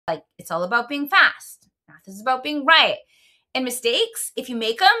It's all about being fast. Math is about being right. And mistakes, if you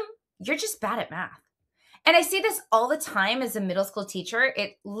make them, you're just bad at math. And I see this all the time as a middle school teacher.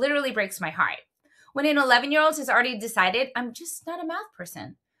 It literally breaks my heart. When an 11-year-old has already decided, I'm just not a math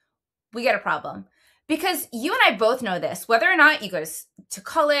person, we get a problem. Because you and I both know this, whether or not you go to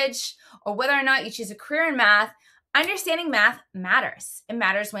college or whether or not you choose a career in math, understanding math matters. It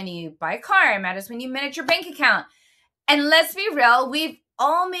matters when you buy a car. It matters when you manage your bank account. And let's be real, we've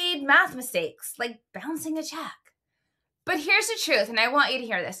all made math mistakes, like bouncing a check. But here's the truth, and I want you to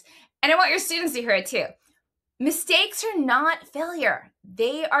hear this, and I want your students to hear it too. Mistakes are not failure.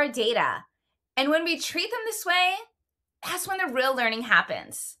 They are data. And when we treat them this way, that's when the real learning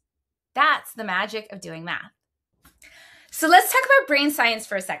happens. That's the magic of doing math. So let's talk about brain science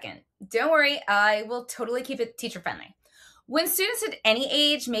for a second. Don't worry, I will totally keep it teacher-friendly. When students at any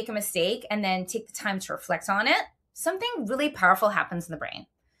age make a mistake and then take the time to reflect on it, something really powerful happens in the brain.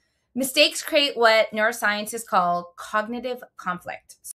 Mistakes create what neuroscientists call cognitive conflict.